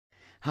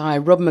Hi,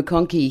 Rob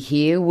McConkie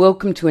here.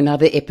 Welcome to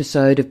another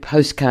episode of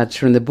Postcards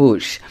from the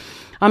Bush.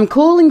 I'm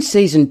calling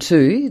Season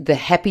 2, The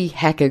Happy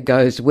Hacker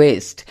Goes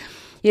West.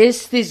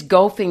 Yes, this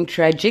golfing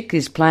tragic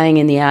is playing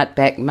in the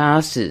Outback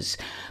Masters.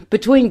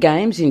 Between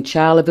games in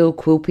Charleville,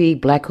 Quilpie,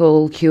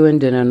 Blackhall,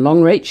 Hughenden and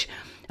Longreach,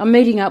 I'm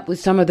meeting up with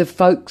some of the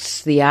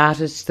folks, the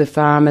artists, the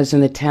farmers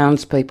and the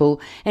townspeople,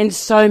 and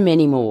so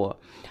many more.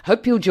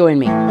 Hope you'll join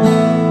me.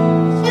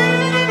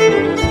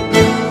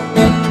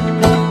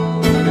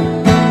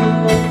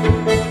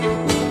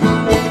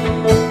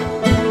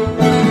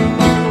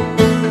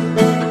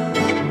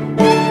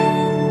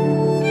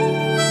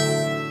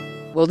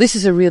 Well, this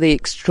is a really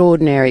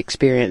extraordinary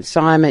experience.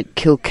 I'm at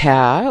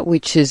Kilcower,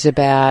 which is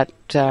about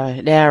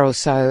an hour or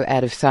so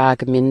out of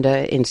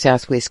Thargomindah in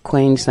southwest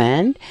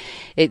Queensland.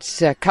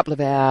 It's a couple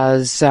of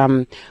hours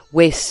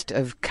west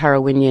of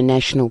Currawinya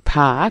National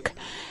Park.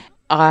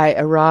 I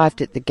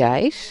arrived at the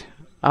gate.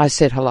 I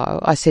said hello.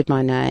 I said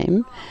my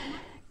name.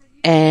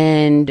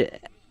 And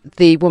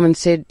the woman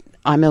said,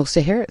 "I'm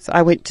Elsa Harris.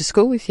 I went to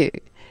school with you.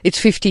 It's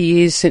 50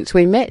 years since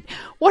we met."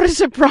 What a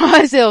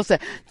surprise, Elsa.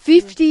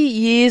 50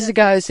 years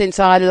ago since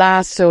I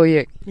last saw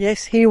you.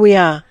 Yes, here we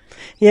are.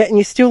 Yeah, and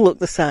you still look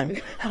the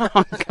same.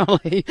 Oh,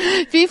 golly.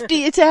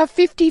 It's our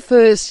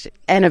 51st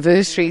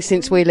anniversary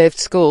since we left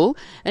school,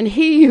 and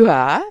here you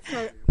are.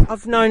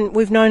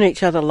 We've known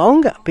each other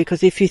longer,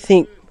 because if you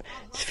think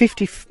it's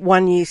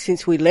 51 years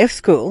since we left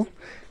school,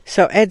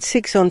 so add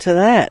 6 onto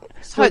that.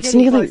 So it's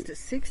nearly close to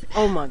 6.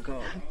 Oh, my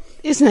God.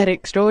 Isn't that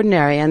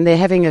extraordinary? And they're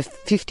having a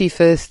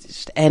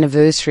 51st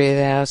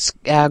anniversary of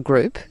our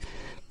group,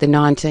 the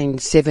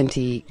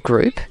 1970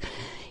 group,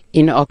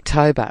 in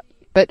October.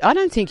 But I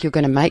don't think you're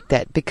going to make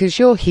that because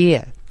you're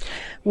here.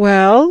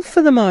 Well,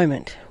 for the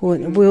moment,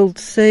 we'll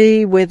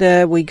see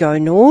whether we go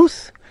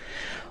north,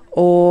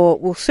 or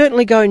we'll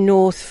certainly go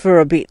north for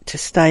a bit to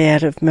stay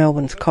out of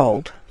Melbourne's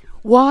cold.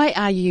 Why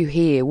are you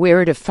here?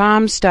 We're at a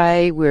farm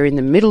stay. We're in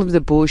the middle of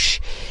the bush.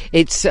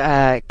 It's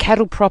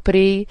cattle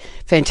property,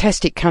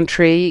 fantastic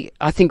country.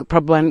 I think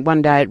probably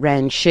one day it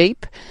ran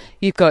sheep.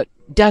 You've got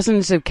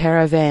dozens of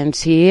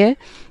caravans here.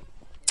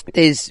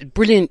 There's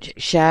brilliant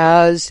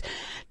showers.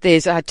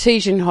 There's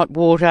artesian hot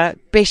water.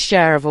 Best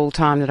shower of all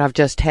time that I've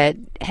just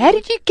had. How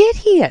did you get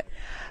here?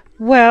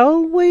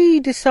 Well,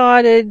 we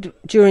decided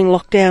during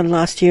lockdown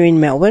last year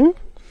in Melbourne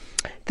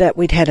that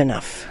we'd had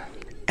enough.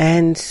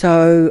 And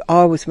so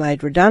I was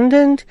made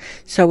redundant,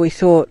 so we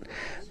thought,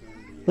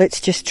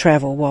 let's just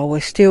travel while we're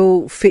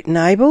still fit and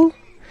able.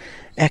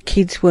 Our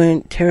kids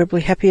weren't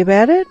terribly happy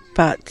about it,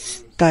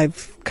 but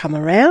they've come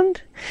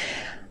around.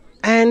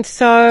 And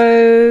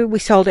so we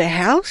sold our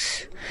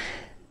house.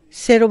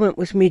 Settlement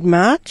was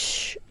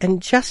mid-March,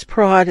 and just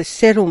prior to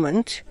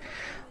settlement,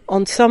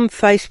 on some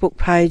Facebook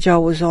page I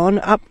was on,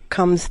 up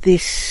comes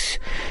this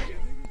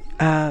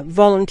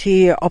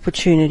volunteer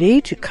opportunity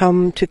to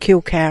come to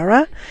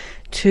Kilcower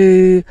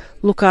to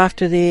look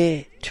after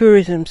their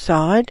tourism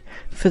side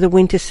for the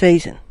winter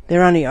season.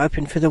 They're only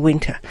open for the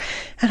winter.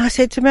 And I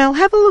said to Mel,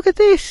 have a look at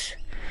this.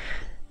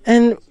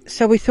 And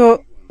so we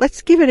thought,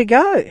 let's give it a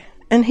go.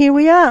 And here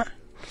we are.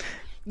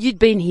 You'd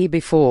been here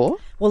before?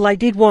 Well, they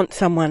did want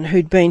someone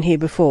who'd been here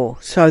before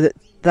so that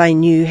they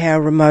knew how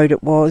remote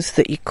it was,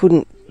 that you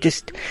couldn't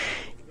just,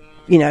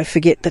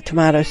 forget the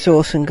tomato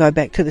sauce and go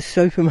back to the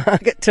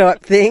supermarket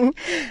type thing.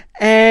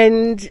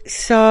 And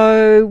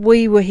so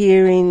we were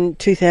here in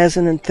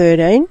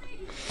 2013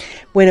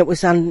 when it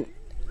was an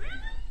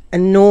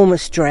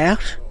enormous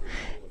drought,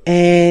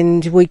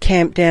 and we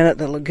camped down at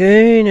the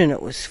lagoon and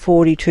it was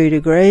 42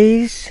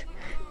 degrees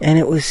and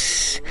it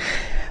was...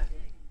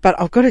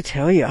 But I've got to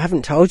tell you, I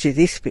haven't told you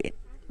this bit.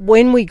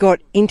 When we got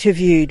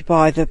interviewed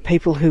by the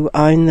people who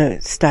own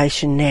the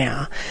station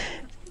now,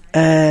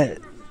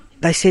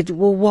 they said,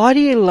 well, why do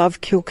you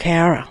love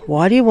Kilcower?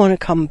 Why do you want to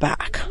come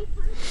back?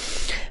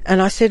 And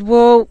I said,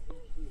 well,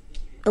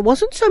 it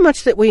wasn't so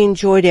much that we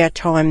enjoyed our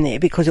time there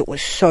because it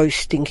was so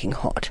stinking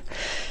hot.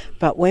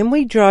 But when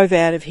we drove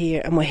out of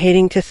here and we're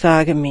heading to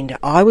Thargomindah,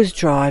 I was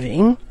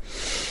driving,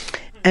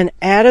 and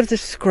out of the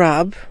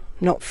scrub,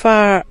 not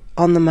far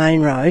on the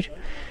main road,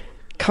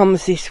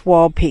 comes this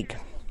wild pig.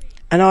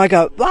 And I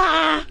go,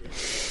 "Wah!"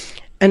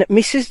 And it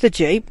misses the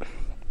Jeep,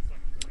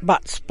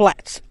 but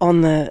splats on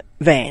the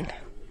van.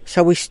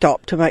 So we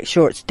stopped to make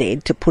sure it's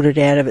dead, to put it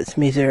out of its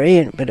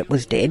misery, but it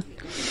was dead.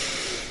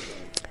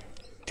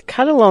 To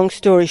cut a long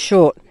story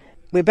short,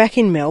 we're back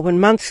in Melbourne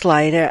months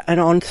later, and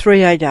on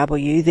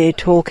 3AW they're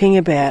talking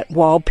about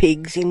wild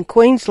pigs in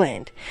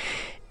Queensland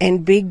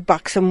and big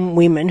buxom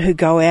women who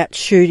go out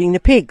shooting the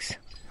pigs.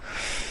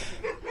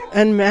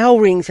 And Mal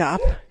rings up.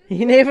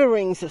 He never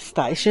rings the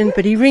station,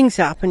 but he rings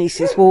up and he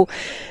says, well,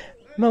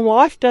 my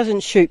wife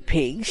doesn't shoot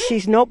pigs.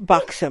 She's not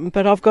buxom,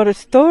 but I've got a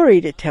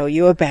story to tell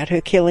you about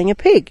her killing a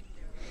pig.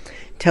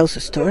 Tells the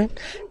story.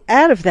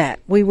 Out of that,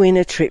 we win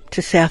a trip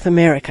to South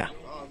America.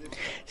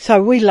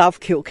 So we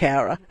love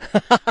Kilcower.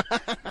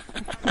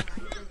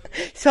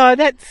 So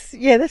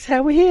that's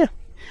how we're here.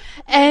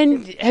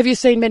 And have you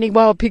seen many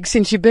wild pigs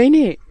since you've been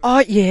here?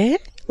 Oh, yeah.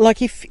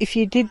 Like if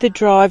you did the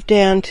drive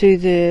down to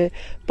the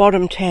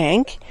bottom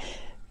tank,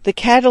 the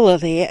cattle are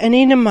there, and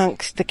in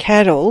amongst the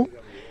cattle,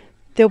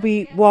 there'll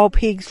be wild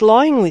pigs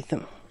lying with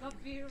them.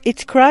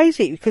 It's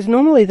crazy because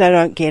normally they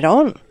don't get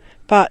on.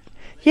 But,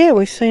 yeah,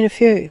 we've seen a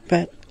few,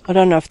 but I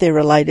don't know if they're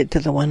related to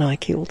the one I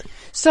killed.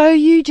 So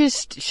you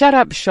just shut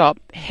up shop,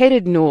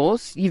 headed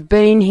north. You've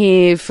been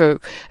here for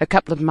a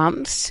couple of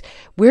months.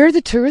 Where are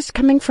the tourists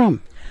coming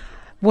from?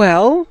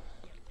 Well,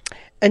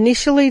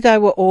 initially they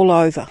were all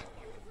over,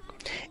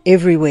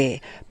 everywhere.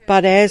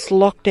 But as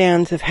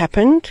lockdowns have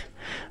happened,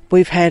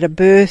 we've had a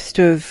burst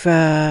of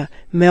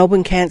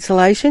Melbourne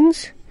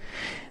cancellations.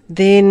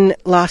 Then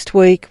last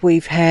week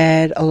we've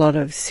had a lot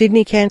of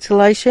Sydney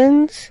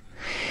cancellations.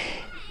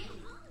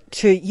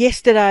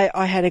 Yesterday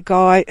I had a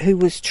guy who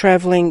was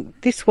travelling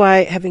this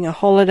way, having a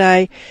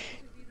holiday,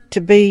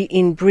 to be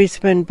in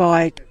Brisbane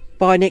by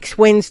next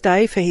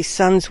Wednesday for his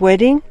son's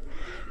wedding.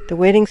 The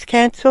wedding's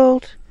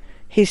cancelled,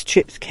 his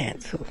trip's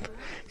cancelled.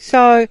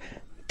 So,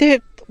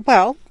 these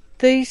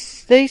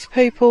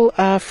people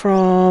are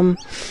from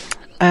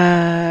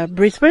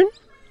Brisbane.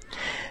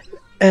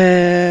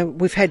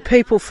 We've had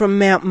people from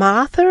Mount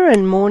Martha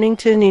and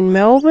Mornington in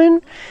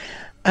Melbourne.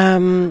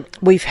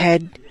 We've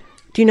had,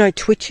 do you know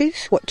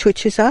twitchers? What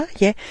twitchers are?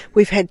 Yeah.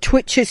 We've had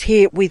twitchers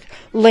here with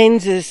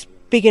lenses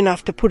big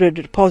enough to put a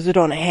deposit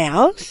on a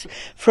house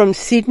from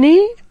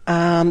Sydney.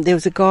 There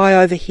was a guy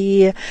over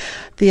here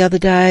the other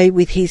day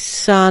with his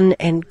son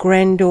and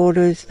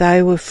granddaughters.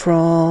 They were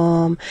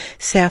from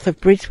south of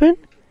Brisbane.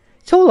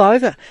 It's all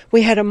over.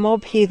 We had a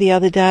mob here the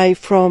other day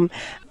from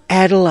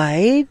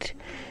Adelaide,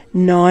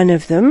 9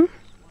 of them,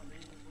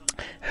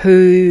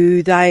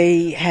 who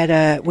we had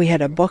a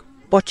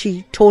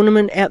bocce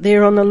tournament out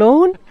there on the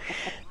lawn.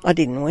 I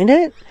didn't win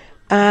it.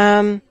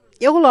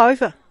 All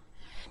over.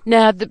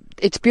 Now,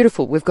 it's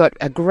beautiful. We've got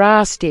a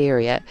grassed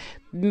area.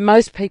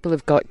 Most people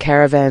have got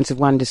caravans of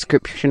one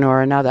description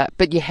or another,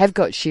 but you have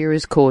got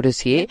shearers' quarters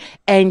here,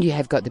 and you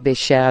have got the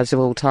best showers of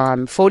all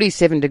time.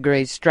 47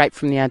 degrees straight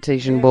from the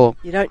artesian bore.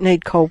 You don't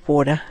need cold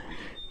water.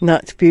 No,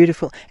 it's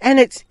beautiful. And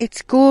it's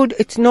good.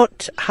 It's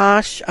not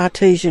harsh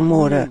artesian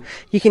water.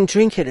 You can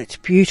drink it. It's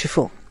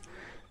beautiful.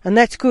 And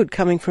that's good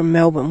coming from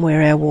Melbourne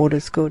where our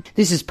water's good.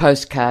 This is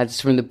Postcards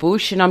from the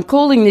Bush, and I'm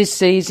calling this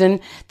season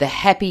The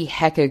Happy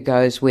Hacker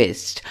Goes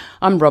West.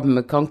 I'm Robin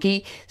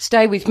McConkie.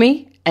 Stay with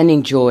me and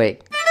enjoy.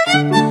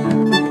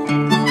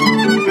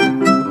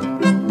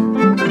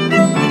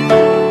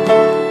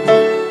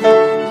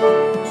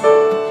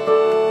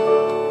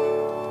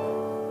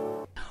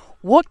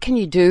 What can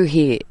you do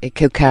here at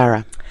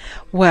Kilcara?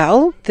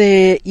 Well,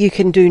 you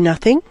can do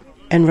nothing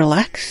and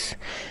relax.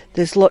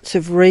 There's lots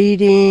of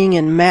reading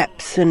and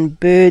maps and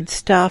bird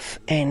stuff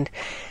and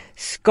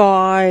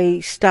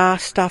star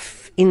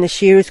stuff in the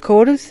shearers'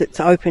 quarters that's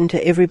open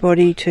to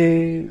everybody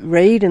to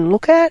read and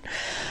look at.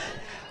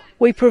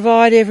 We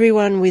provide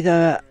everyone with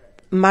a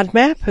mud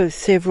map of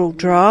several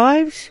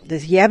drives.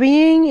 There's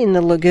yabbying in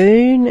the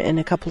lagoon and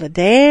a couple of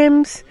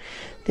dams.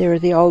 There are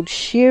the old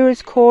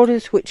shearers'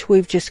 quarters, which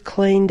we've just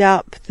cleaned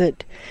up,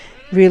 that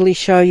really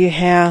show you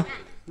how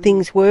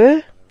things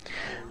were.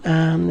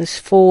 There's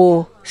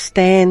 4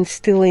 stands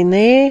still in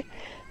there.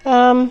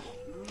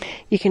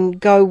 You can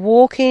go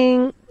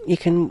walking. You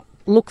can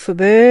look for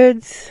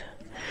birds.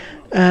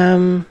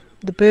 The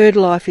bird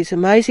life is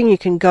amazing. You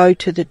can go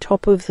to the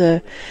top of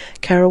the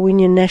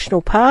Carrawinyan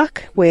National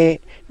Park where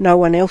no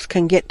one else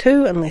can get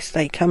to unless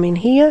they come in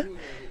here.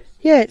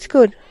 Yeah, it's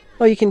good.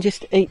 Or you can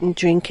just eat and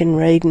drink and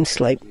read and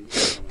sleep.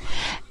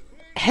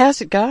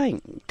 How's it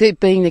going,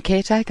 being the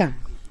caretaker?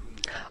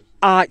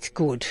 It's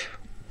good.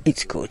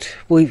 It's good.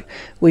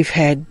 We've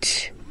had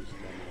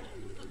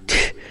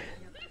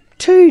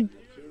 2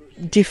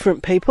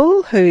 different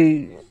people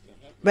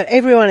but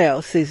everyone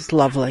else is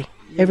lovely.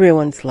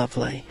 Everyone's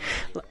lovely.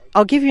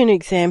 I'll give you an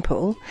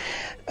example,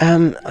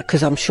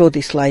 because I'm sure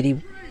this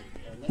lady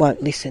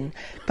won't listen,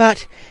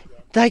 but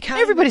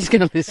everybody's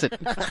going to listen.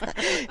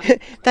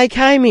 They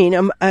came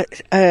in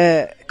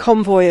a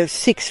convoy of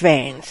 6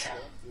 vans,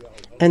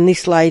 and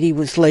this lady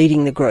was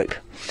leading the group.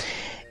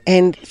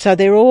 And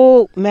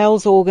so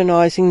Mel's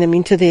organising them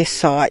into their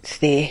sites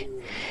there,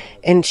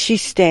 and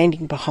she's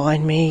standing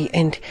behind me,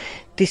 and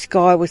this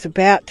guy was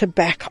about to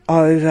back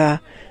over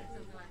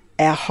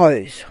our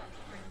hose.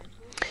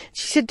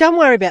 She said, "Don't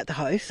worry about the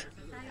hose."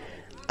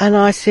 And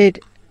I said,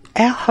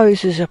 "Our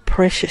hoses are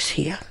precious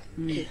here."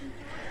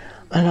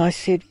 And I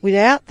said,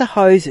 "Without the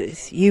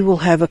hoses, you will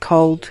have a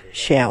cold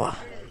shower."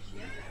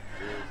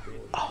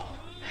 Oh,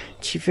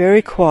 she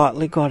very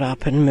quietly got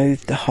up and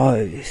moved the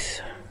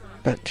hose.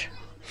 But,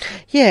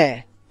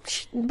 yeah,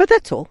 but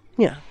that's all,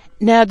 yeah.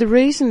 Now, the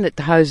reason that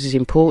the hose is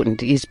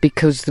important is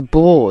because the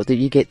bore that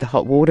you get the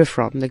hot water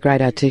from, the Great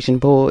Artesian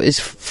Bore,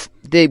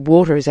 the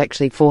water is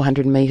actually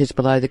 400 metres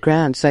below the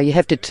ground. So you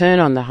have to turn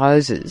on the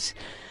hoses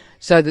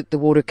so that the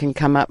water can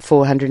come up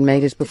 400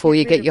 metres before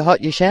you get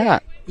your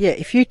shower. Yeah,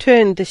 if you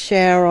turned the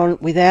shower on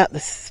without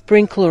the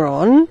sprinkler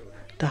on,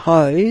 the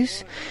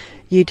hose,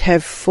 you'd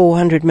have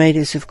 400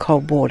 metres of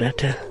cold water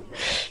to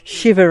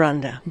shiver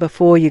under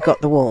before you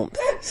got the warmth.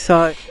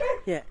 So,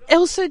 yeah.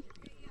 Elsa,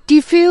 Do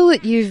you feel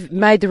that you've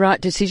made the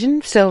right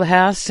decision, sell the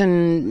house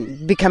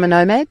and become a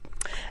nomad?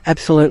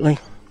 Absolutely.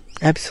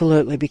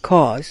 Absolutely,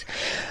 because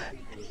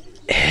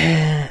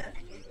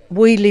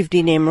we lived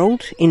in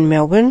Emerald in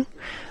Melbourne,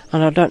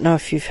 and I don't know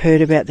if you've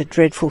heard about the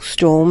dreadful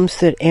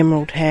storms that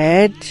Emerald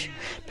had,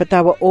 but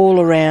they were all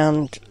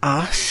around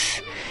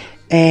us.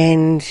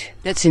 And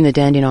that's in the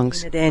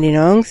Dandenongs. In the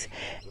Dandenongs.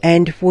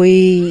 And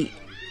we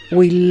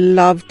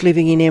loved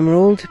living in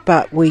Emerald,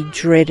 but we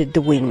dreaded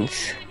the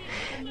winds.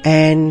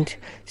 And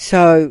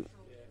so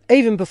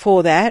even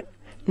before that,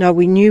 no,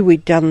 we knew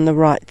we'd done the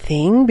right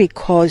thing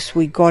because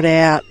we got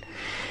a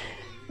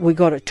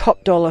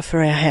top dollar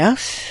for our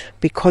house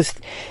because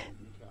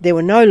there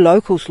were no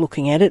locals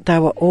looking at it. They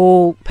were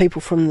all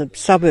people from the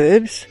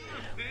suburbs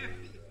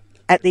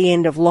at the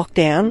end of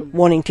lockdown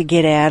wanting to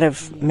get out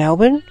of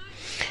Melbourne.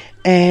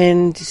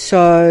 And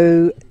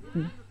so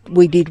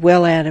we did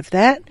well out of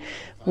that.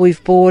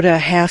 We've bought a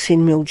house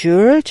in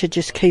Mildura to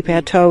just keep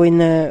our toe in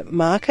the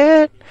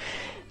market,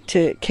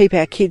 to keep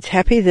our kids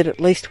happy that at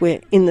least we're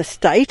in the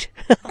state.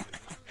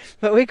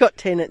 But we've got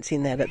tenants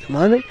in that at the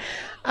moment.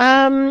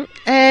 And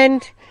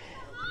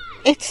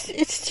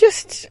it's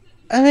just,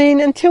 I mean,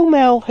 until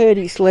Mal hurt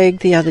his leg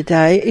the other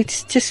day,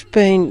 it's just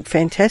been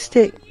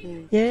fantastic.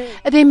 Yeah.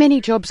 Are there many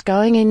jobs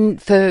going in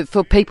for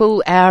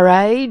people our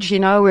age? You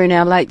know, we're in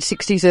our late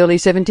 60s, early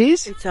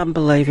 70s. It's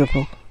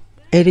unbelievable.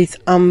 It is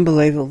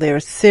unbelievable. There are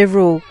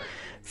several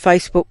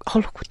Facebook, oh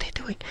look what they're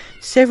doing,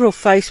 several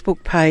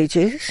Facebook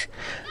pages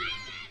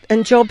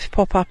and jobs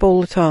pop up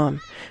all the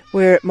time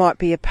where it might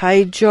be a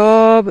paid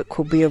job, it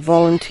could be a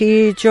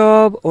volunteer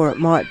job, or it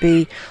might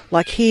be,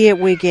 like here,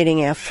 we're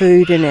getting our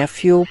food and our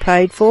fuel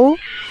paid for.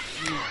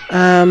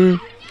 They're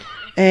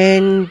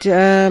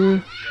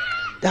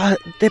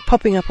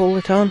popping up all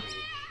the time.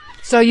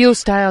 So you'll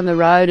stay on the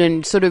road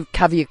and sort of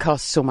cover your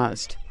costs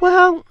almost?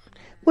 Well,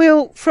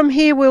 from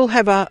here we'll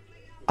have a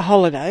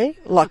holiday,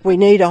 like we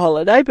need a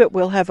holiday, but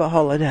we'll have a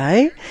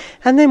holiday,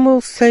 and then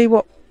we'll see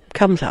what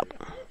comes up.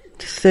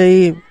 To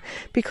see,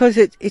 because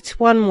it's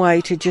one way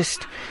to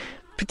just,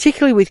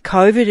 particularly with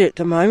COVID at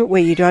the moment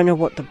where you don't know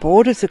what the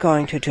borders are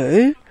going to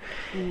do,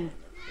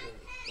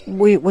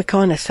 we're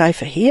kind of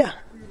safer here.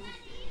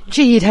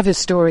 Gee, you'd have a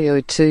story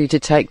or two to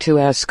take to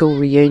our school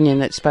reunion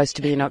that's supposed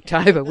to be in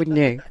October, wouldn't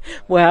you?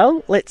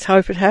 Well, let's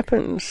hope it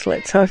happens.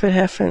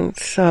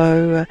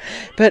 So,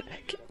 but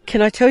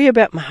can I tell you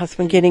about my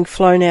husband getting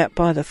flown out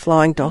by the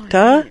flying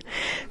doctor?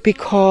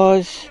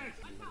 Because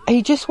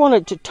he just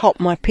wanted to top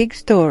my pig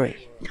story.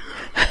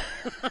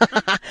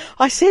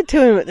 I said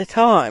to him at the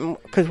time,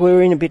 because we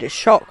were in a bit of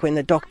shock when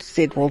the doctor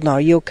said, well, no,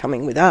 you're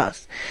coming with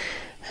us.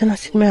 And I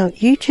said, Mel,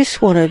 you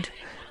just wanted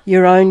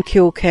your own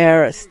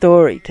Kilcara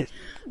story.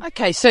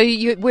 Okay, so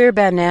we're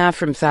about an hour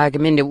from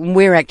Thargomindah.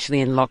 We're actually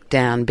in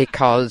lockdown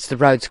because the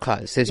road's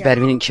closed. There's about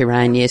an inch of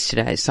rain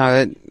yesterday.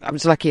 So I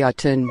was lucky I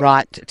turned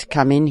right to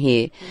come in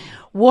here.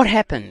 What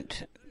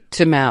happened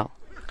to Mal?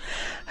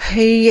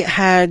 He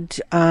had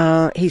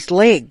his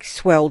leg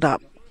swelled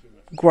up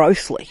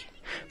grossly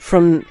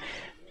from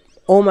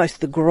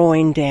almost the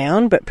groin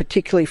down, but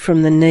particularly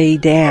from the knee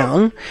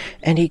down,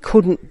 and he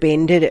couldn't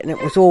bend it, and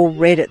it was all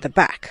red at the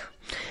back.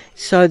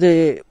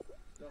 So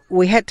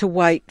we had to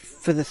wait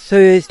for the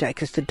Thursday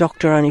because the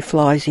doctor only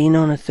flies in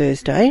on a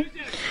Thursday,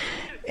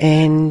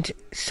 and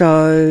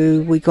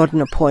so we got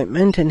an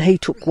appointment, and he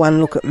took one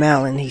look at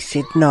Mal and he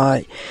said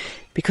no,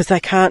 because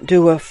they can't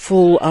do a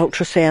full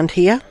ultrasound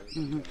here.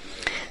 Mm-hmm.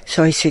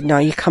 So he said, no,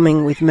 you're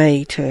coming with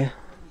me to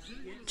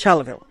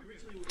Charleville.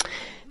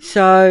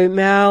 So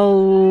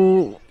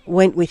Mal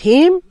went with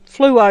him,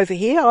 flew over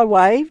here, I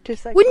waved.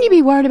 Wouldn't you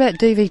be worried about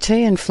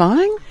DVT and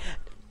flying?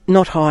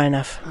 Not high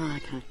enough. Oh,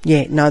 okay.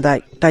 Yeah, no,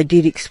 they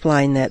did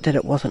explain that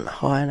it wasn't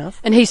high enough.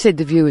 And he said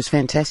the view was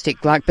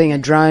fantastic, like being a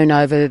drone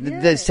over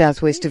the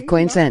southwest of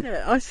Queensland.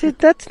 I said,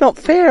 that's not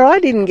fair, I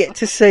didn't get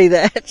to see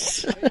that.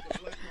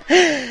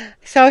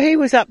 So he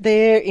was up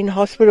there in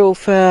hospital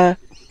for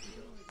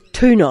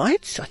 2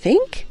 nights, I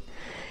think,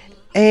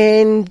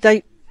 and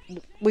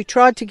we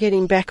tried to get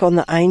him back on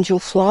the Angel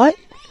flight,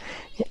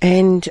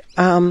 and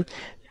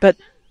but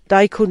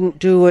they couldn't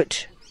do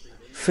it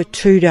for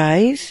 2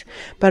 days.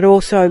 But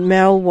also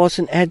Mal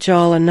wasn't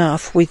agile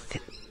enough with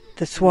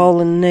the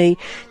swollen knee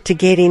to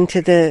get into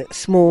the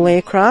small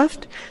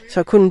aircraft,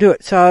 so I couldn't do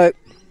it. So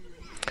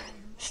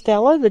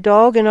Stella, the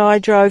dog, and I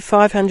drove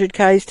 500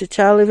 k's to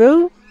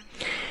Charleville,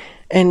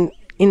 and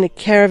in the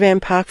caravan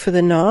park for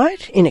the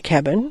night in a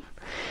cabin,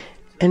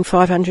 and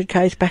 500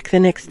 k's back the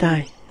next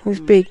day. It was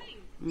big.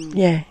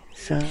 Yeah,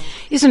 so.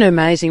 Isn't it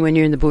amazing when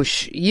you're in the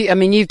bush?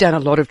 You've done a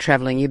lot of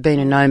travelling. You've been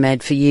a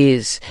nomad for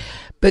years.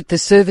 But the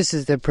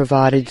services that are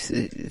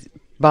provided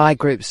by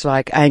groups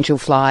like Angel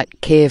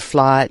Flight, Care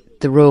Flight,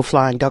 the Royal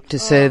Flying Doctor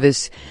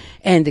Service,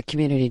 and the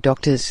community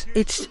doctors.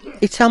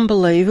 It's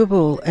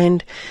unbelievable.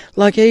 And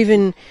like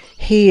even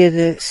here,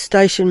 the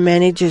station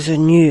managers are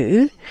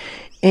new,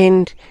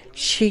 and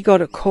she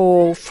got a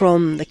call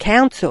from the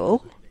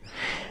council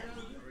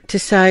to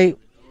say,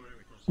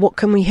 what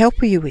can we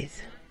help you with?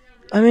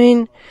 I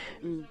mean,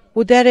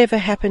 would that ever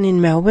happen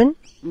in Melbourne?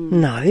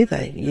 No,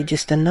 you're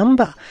just a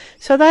number.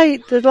 So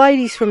the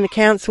ladies from the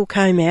council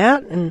came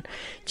out and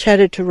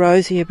chatted to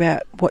Rosie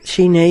about what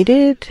she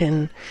needed,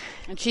 and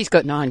she's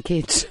got 9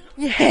 kids.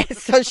 Yeah,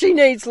 so she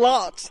needs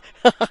lots.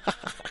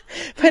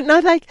 But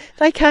no,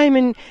 they came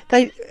and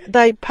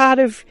they part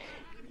of,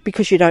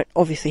 because you don't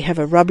obviously have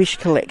a rubbish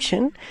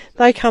collection,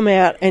 they come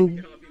out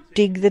and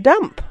dig the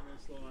dump.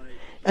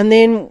 And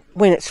then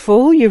when it's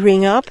full, you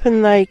ring up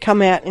and they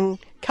come out and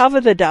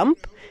cover the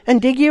dump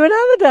and dig you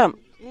another dump.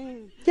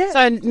 Yeah.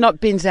 So not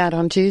bins out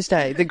on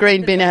Tuesday, the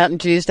green bin out on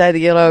Tuesday, the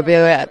yellow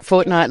bin out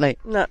fortnightly?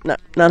 No,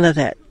 none of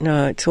that.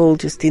 No, it's all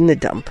just in the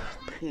dump.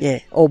 Yeah,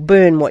 or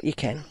burn what you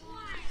can.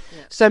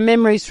 So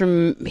memories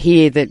from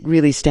here that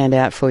really stand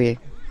out for you?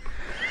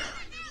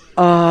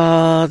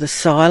 The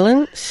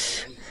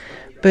silence,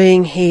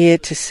 being here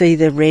to see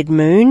the red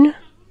moon.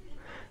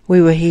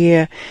 We were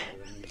here,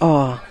 it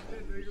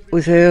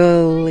was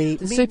early.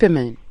 The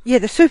supermoon? Yeah,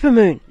 the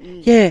supermoon.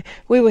 Yeah,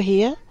 we were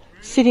here,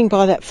 sitting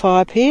by that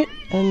fire pit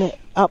and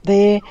up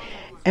there,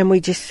 and we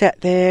just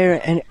sat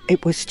there, and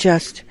it was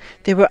just,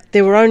 there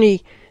were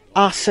only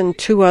us and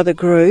 2 other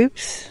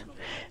groups,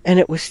 and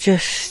it was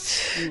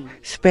just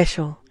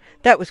special.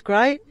 That was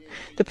great.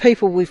 The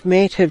people we've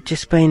met have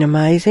just been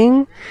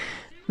amazing.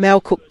 Mel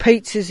cooked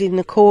pizzas in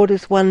the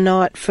quarters one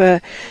night for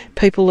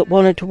people that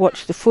wanted to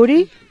watch the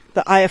footy,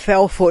 the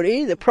AFL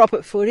footy, the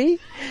proper footy.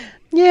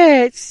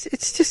 Yeah, it's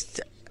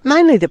just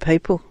mainly the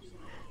people.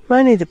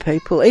 Mainly the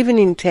people. Even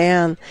in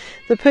town,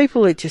 the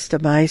people are just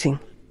amazing.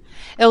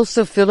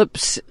 Elsa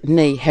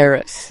Phillips-Nee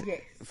Harris,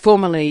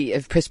 formerly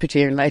of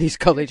Presbyterian Ladies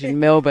College in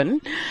Melbourne,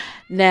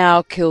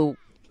 now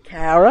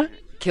Kilcara.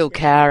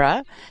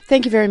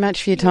 Thank you very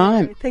much for your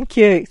time. Yeah,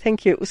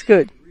 thank you. It was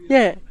good.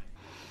 Yeah.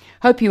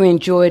 Hope you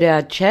enjoyed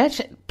our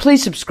chat.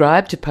 Please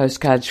subscribe to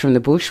Postcards from the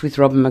Bush with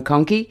Robin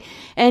McConkie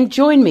and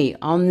join me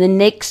on the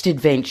next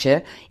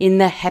adventure in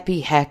The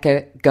Happy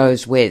Hacker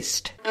Goes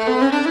West.